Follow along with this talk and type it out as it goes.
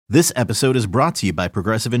This episode is brought to you by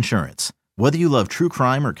Progressive Insurance. Whether you love true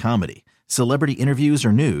crime or comedy, celebrity interviews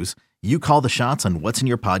or news, you call the shots on what's in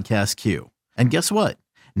your podcast queue. And guess what?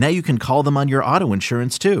 Now you can call them on your auto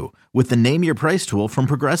insurance too with the Name Your Price tool from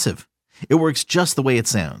Progressive. It works just the way it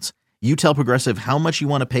sounds. You tell Progressive how much you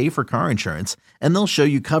want to pay for car insurance, and they'll show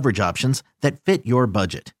you coverage options that fit your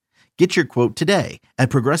budget. Get your quote today at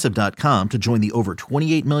Progressive.com to join the over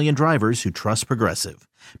 28 million drivers who trust Progressive.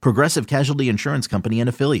 Progressive Casualty Insurance Company and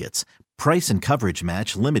Affiliates. Price and coverage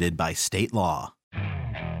match limited by state law.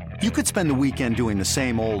 You could spend the weekend doing the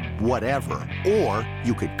same old whatever, or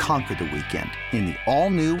you could conquer the weekend in the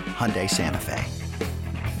all-new Hyundai Santa Fe.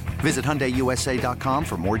 Visit HyundaiUSA.com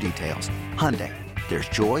for more details. Hyundai, there's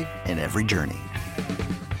joy in every journey.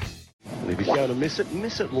 And if he's going to miss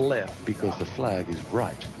it left because the flag is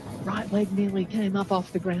right. Right leg nearly came up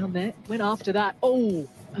off the ground there. Went after that. I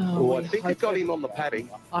think it got him on the padding.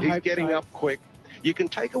 He's getting up quick. You can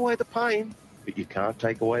take away the pain, but you can't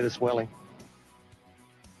take away the swelling.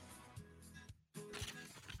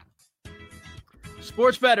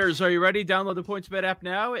 Sports bettors, are you ready? Download the PointsBet app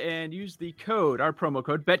now and use our promo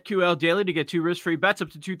code BetQL Daily to get 2 risk-free bets up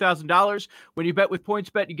to $2,000. When you bet with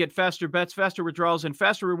PointsBet, you get faster bets, faster withdrawals, and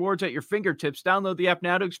faster rewards at your fingertips. Download the app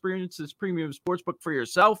now to experience this premium sportsbook for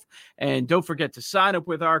yourself. And don't forget to sign up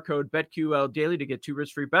with our code BetQL Daily to get 2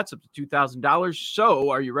 risk-free bets up to $2,000. So,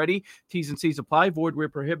 are you ready? T's and C's apply. Void where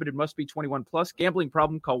prohibited. Must be 21 plus. Gambling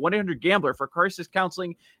problem? Call 1-800-GAMBLER for crisis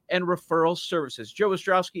counseling and referral services. Joe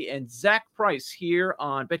Ostrowski and Zach Price here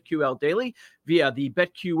on BetQL Daily via the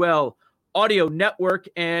BetQL Audio Network.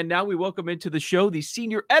 And now we welcome into the show the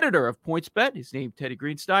senior editor of PointsBet. His name, Teddy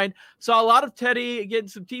Greenstein. Saw a lot of Teddy getting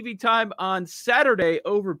some TV time on Saturday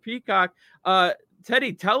over Peacock.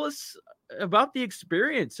 Teddy, tell us about the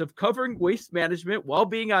experience of covering waste management while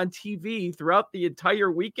being on TV throughout the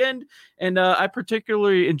entire weekend. And I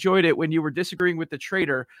particularly enjoyed it when you were disagreeing with the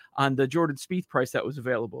trader on the Jordan Spieth price that was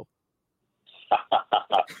available.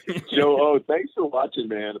 Joe, thanks for watching,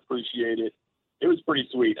 man. Appreciate it. It was pretty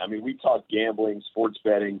sweet. I mean, we talked gambling, sports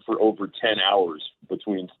betting for over 10 hours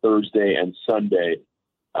between Thursday and Sunday.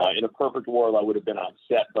 In a perfect world, I would have been on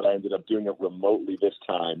set, but I ended up doing it remotely this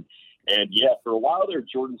time. And yeah, for a while there,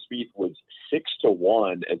 Jordan Spieth was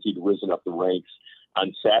 6-1 as he'd risen up the ranks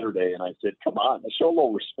on Saturday. And I said, come on, show a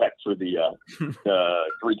little respect for the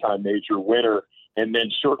three-time major winner. And then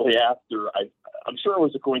shortly after, I'm sure it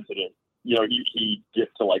was a coincidence. You know, he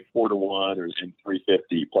gets to like 4-1 or in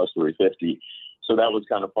 350 plus 350. So that was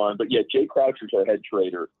kind of fun. But yeah, Jay Croucher's our head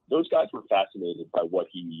trader. Those guys were fascinated by what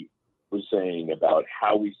he was saying about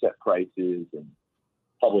how we set prices and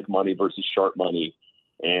public money versus sharp money.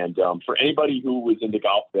 And for anybody who was into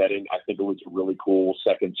golf betting, I think it was a really cool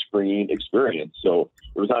second screen experience. So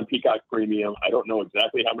it was on Peacock Premium. I don't know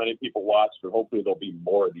exactly how many people watched, but hopefully there'll be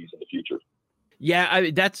more of these in the future.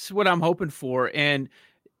 Yeah, that's what I'm hoping for. And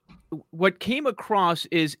what came across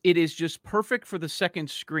is it is just perfect for the second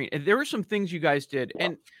screen. And there were some things you guys did.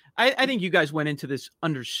 And I think you guys went into this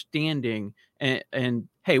understanding and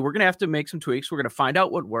hey, we're going to have to make some tweaks. We're going to find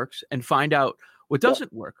out what works and find out what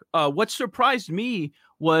doesn't work. What surprised me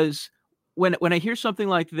was when I hear something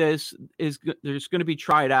like this is there's going to be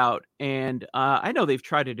tried out. And I know they've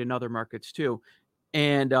tried it in other markets too.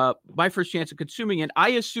 And my first chance of consuming it,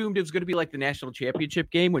 I assumed it was going to be like the national championship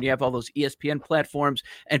game when you have all those ESPN platforms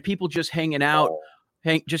and people just hanging out,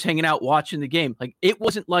 watching the game. Like it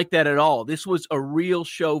wasn't like that at all. This was a real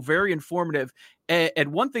show, very informative.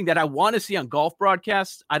 And one thing that I want to see on golf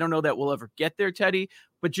broadcasts, I don't know that we'll ever get there, Teddy,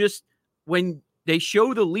 but just when they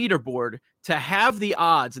show the leaderboard, to have the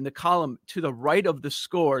odds in the column to the right of the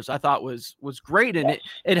scores, I thought was great. And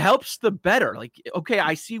it helps the bettor. Like, okay,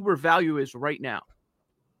 I see where value is right now.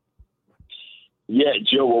 Yeah,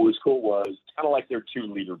 Joe, what was cool was kind of like their two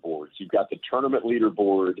leaderboards. You've got the tournament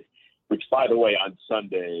leaderboard, which, by the way, on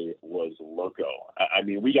Sunday was loco. I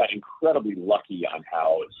mean, we got incredibly lucky on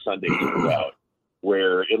how Sunday turned out,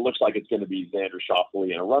 where it looks like it's going to be Xander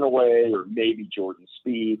Schauffele in a runaway or maybe Jordan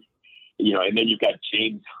Spieth. You know, and then you've got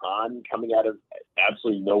James Hahn coming out of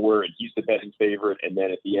absolutely nowhere, and he's the betting favorite. And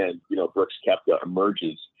then at the end, you know, Brooks Koepka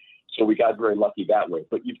emerges. So we got very lucky that way.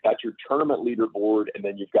 But you've got your tournament leaderboard, and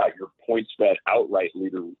then you've got your PointsBet outright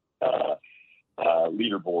leaderboard,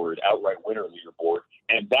 outright winner leaderboard,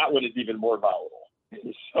 and that one is even more volatile.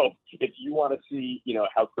 So if you want to see, you know,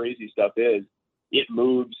 how crazy stuff is, it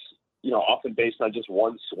moves, you know, often based on just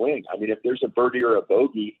one swing. I mean, if there's a birdie or a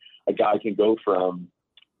bogey, a guy can go from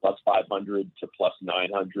plus 500 to plus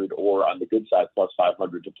 900, or on the good side, plus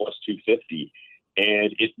 500 to plus 250.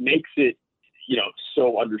 And it makes it, you know,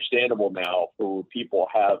 so understandable now for people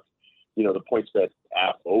have, you know, the PointsBet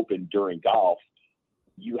app open during golf.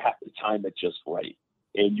 you have to time it just right,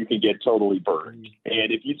 and you can get totally burned.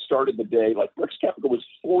 And if you started the day, like Brooks Koepka was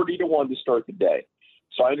 40-1 to start the day.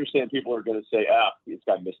 So I understand people are going to say, this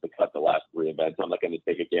guy missed the cut the last 3 events. I'm not going to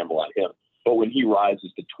take a gamble on him. But when he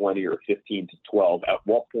rises to 20 or 15 to 12, at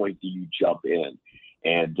what point do you jump in?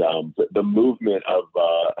 And the movement of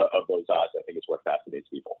those odds, I think, is what fascinates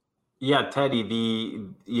people. Yeah, Teddy,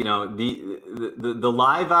 the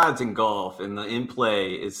live odds in golf and the in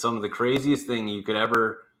play is some of the craziest thing you could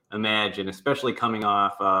ever imagine, especially coming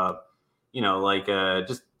off,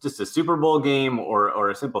 just a Super Bowl game or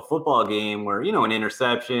a simple football game where, an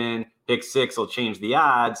interception, pick six will change the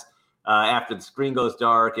odds after the screen goes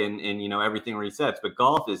dark and everything resets. But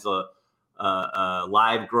golf is a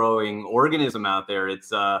live growing organism out there.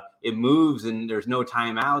 It moves and there's no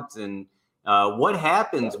timeouts. And what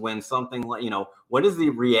happens when something like, what is the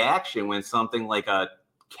reaction when something like a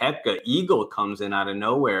Koepka eagle comes in out of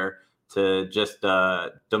nowhere to just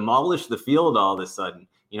demolish the field all of a sudden?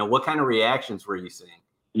 What kind of reactions were you seeing?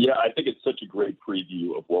 Yeah, I think it's such a great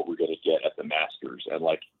preview of what we're going to get at the Masters. And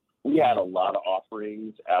we had a lot of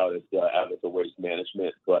offerings out at the Waste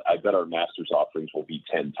Management, but I bet our Masters offerings will be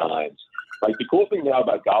 10 times. The cool thing now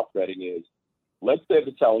about golf betting is, let's say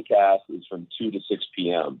the telecast is from 2 to 6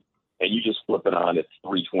 p.m. and you just flip it on at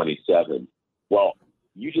 3:27. Well,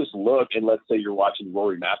 you just look, and let's say you're watching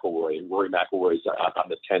Rory McIlroy, and Rory McIlroy's on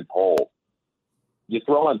the 10th hole. You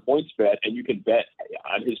throw on PointsBet, and you can bet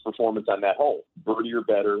on his performance on that hole. Birdie or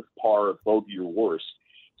better, par, bogey or worse.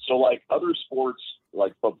 So, other sports,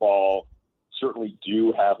 like football, certainly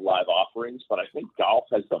do have live offerings, but I think golf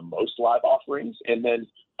has the most live offerings. And then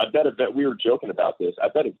I bet we were joking about this. I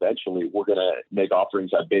bet eventually we're going to make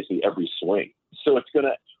offerings on basically every swing. So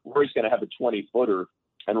Rory's going to have a 20-footer,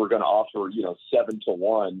 and we're going to offer,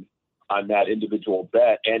 7-1 on that individual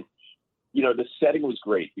bet. And, the setting was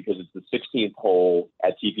great because it's the 16th hole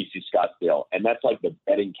at TPC Scottsdale. And that's the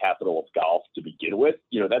betting capital of golf to begin with.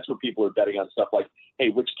 That's where people are betting on stuff like, hey,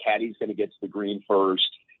 which caddy's going to get to the green first?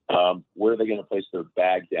 Where are they going to place their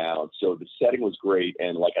bag down? So the setting was great.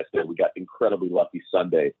 And like I said, we got incredibly lucky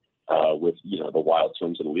Sunday with, the wild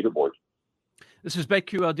swings of the leaderboard. This is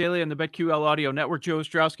BetQL Daily on the BetQL Audio Network. Joe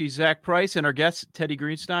Ostrowski, Zach Price, and our guest, Teddy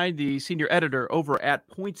Greenstein, the senior editor over at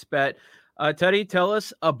PointsBet. Teddy, tell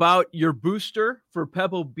us about your booster for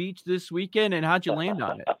Pebble Beach this weekend and how'd you land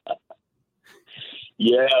on it?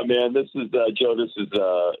 Yeah, man, this is Joe.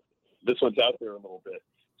 This one's out there a little bit.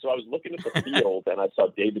 So I was looking at the field and I saw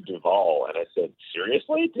David Duval, and I said,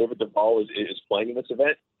 seriously, David Duval is playing in this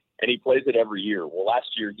event, and he plays it every year. Well, last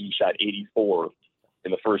year he shot 84 in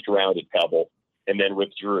the first round at Pebble and then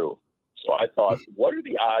withdrew. So I thought, what are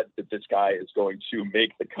the odds that this guy is going to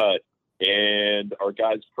make the cut? And our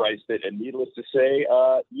guys priced it, and needless to say,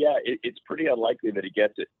 it's pretty unlikely that he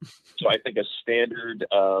gets it. So I think a standard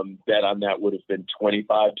bet on that would have been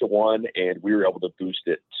 25-1, and we were able to boost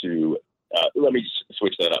it to. Let me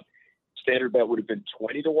switch that up. Standard bet would have been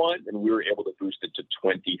 20-1, and we were able to boost it to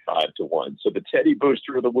 25-1. So the Teddy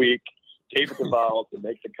booster of the week, David Duval to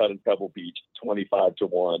make the cut in Pebble Beach,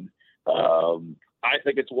 25-1. I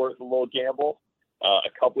think it's worth a little gamble.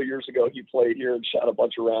 A couple of years ago, he played here and shot a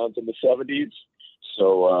bunch of rounds in the 70s.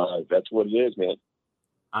 So that's what it is, man.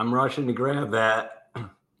 I'm rushing to grab that.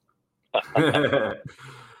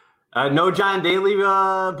 No John Daly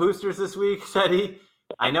boosters this week, Teddy.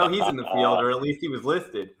 I know he's in the field, or at least he was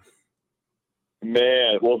listed.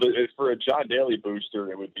 Man, well, for a John Daly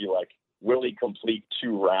booster, it would be will he complete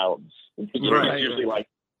 2 rounds? Right. It's usually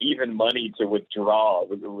even money to withdraw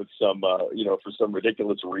with some, for some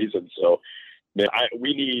ridiculous reason. So, man,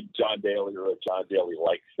 we need John Daly or a John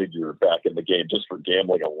Daly-like figure back in the game just for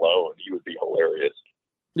gambling alone. He would be hilarious.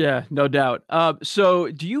 Yeah, no doubt. So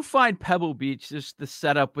do you find Pebble Beach, just the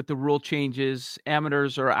setup with the rule changes,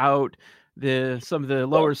 amateurs are out, some of the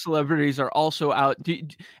lower celebrities are also out.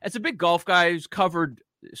 As a big golf guy who's covered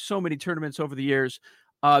so many tournaments over the years,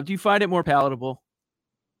 do you find it more palatable?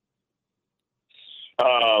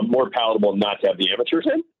 More palatable not to have the amateurs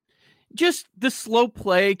in? Just the slow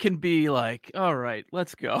play can be all right,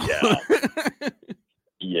 let's go.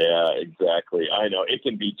 Yeah, exactly. I know it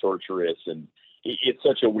can be torturous, and it's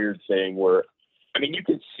such a weird thing where, you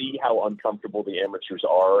can see how uncomfortable the amateurs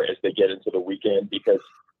are as they get into the weekend because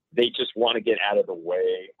they just want to get out of the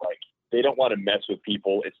way. They don't want to mess with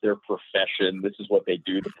people. It's their profession. This is what they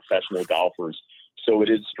do, the professional golfers. So it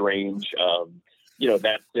is strange.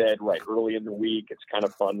 That said, early in the week, it's kind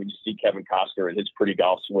of fun when you see Kevin Costner in his pretty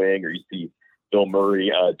golf swing, or you see Bill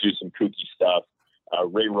Murray do some kooky stuff.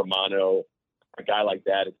 Ray Romano, a guy like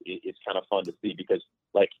that, it's kind of fun to see because,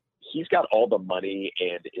 he's got all the money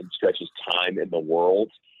and stretches time in the world,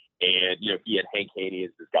 And, he had Hank Haney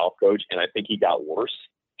as his golf coach, and I think he got worse.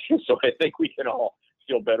 So I think we can all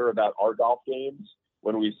feel better about our golf games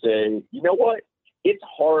when we say, you know what? It's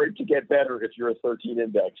hard to get better if you're a 13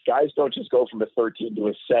 index. Guys don't just go from a 13 to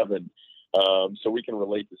a 7. So we can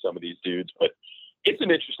relate to some of these dudes. But it's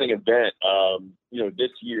an interesting event.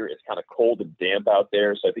 This year it's kind of cold and damp out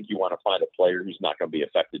there. So I think you want to find a player who's not going to be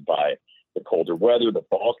affected by the colder weather. The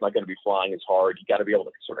ball's not going to be flying as hard. You got to be able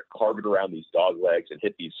to sort of carve it around these dog legs and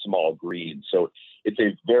hit these small greens. So it's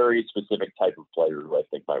a very specific type of player who I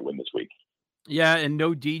think might win this week. Yeah, and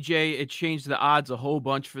no DJ. It changed the odds a whole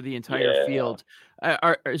bunch for the entire field.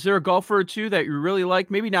 Is there a golfer or two that you really like?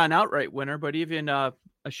 Maybe not an outright winner, but even a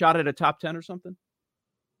shot at a top 10 or something?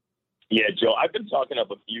 Yeah, Joe, I've been talking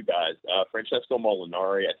up a few guys. Francesco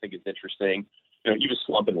Molinari, I think is interesting. He was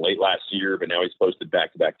slumping late last year, but now he's posted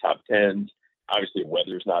back-to-back top 10s. Obviously,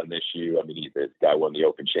 weather's not an issue. I mean, the guy won the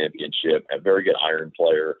Open Championship, a very good iron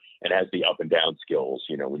player, and has the up-and-down skills,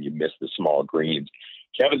 when you miss the small greens.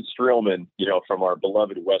 Kevin Streelman, from our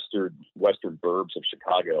beloved western burbs of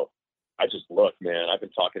Chicago, I just look, man, I've been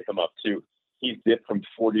talking him up too. He's dipped from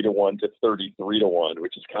 40-1 to 33-1,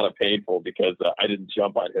 which is kind of painful because I didn't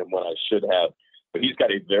jump on him when I should have. But he's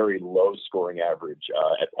got a very low scoring average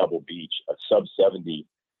at Pebble Beach, a sub 70,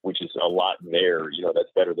 which is a lot there.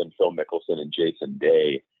 That's better than Phil Mickelson and Jason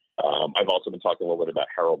Day. I've also been talking a little bit about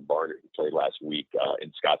Harold Varner, who played last week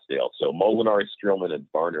in Scottsdale. So Molinari, Streelman, and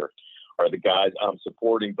Varner are the guys I'm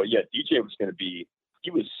supporting. But yeah, DJ was going to be,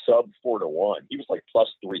 he was sub 4-1. He was like plus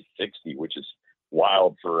 360, which is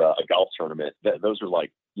wild for a golf tournament. Those are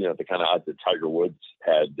like, the kind of odds that Tiger Woods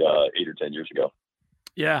had 8 or 10 years ago.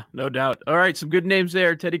 Yeah, no doubt. All right, some good names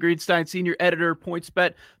there. Teddy Greenstein, senior editor,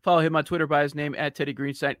 PointsBet. Follow him on Twitter by his name at Teddy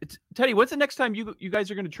Greenstein. Teddy, what's the next time you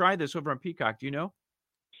guys are going to try this over on Peacock? Do you know?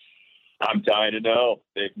 I'm dying to know.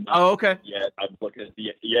 Okay. Yeah, I'm looking at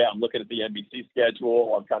the NBC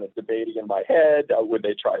schedule. I'm kind of debating in my head. Would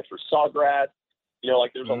they try for Sawgrass?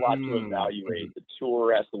 There's a lot to evaluate. The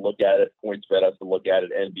tour has to look at it. PointsBet has to look at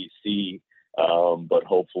it. NBC, but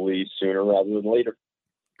hopefully sooner rather than later.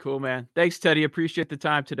 Cool, man. Thanks, Teddy. Appreciate the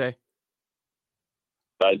time today.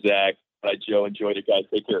 Bye, Zach. Bye, Joe. Enjoyed it, guys.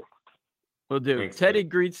 Take care. Will do. Thanks, Teddy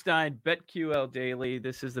Greenstein, BetQL Daily.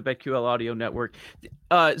 This is the BetQL Audio Network.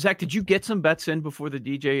 Zach, did you get some bets in before the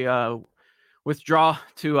DJ withdraw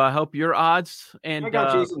to help your odds? And I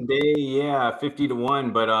got Jason Day,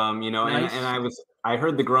 50-1. But nice. and I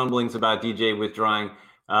heard the grumblings about DJ withdrawing.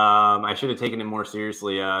 I should have taken it more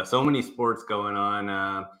seriously. So many sports going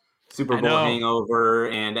on. Super Bowl hangover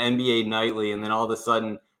and NBA nightly, and then all of a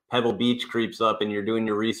sudden Pebble Beach creeps up and you're doing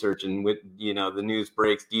your research, and with the news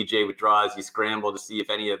breaks, DJ withdraws, you scramble to see if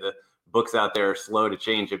any of the books out there are slow to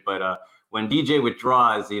change it. But when DJ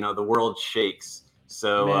withdraws, the world shakes.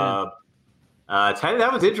 So Teddy,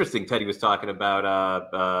 that was interesting. Teddy was talking about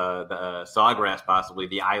the Sawgrass, possibly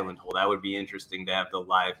the island hole. That would be interesting to have the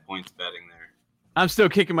live points betting there. I'm still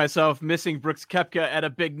kicking myself missing Brooks Koepka at a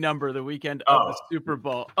big number the weekend of the Super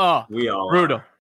Bowl. Oh, we all brutal. Are.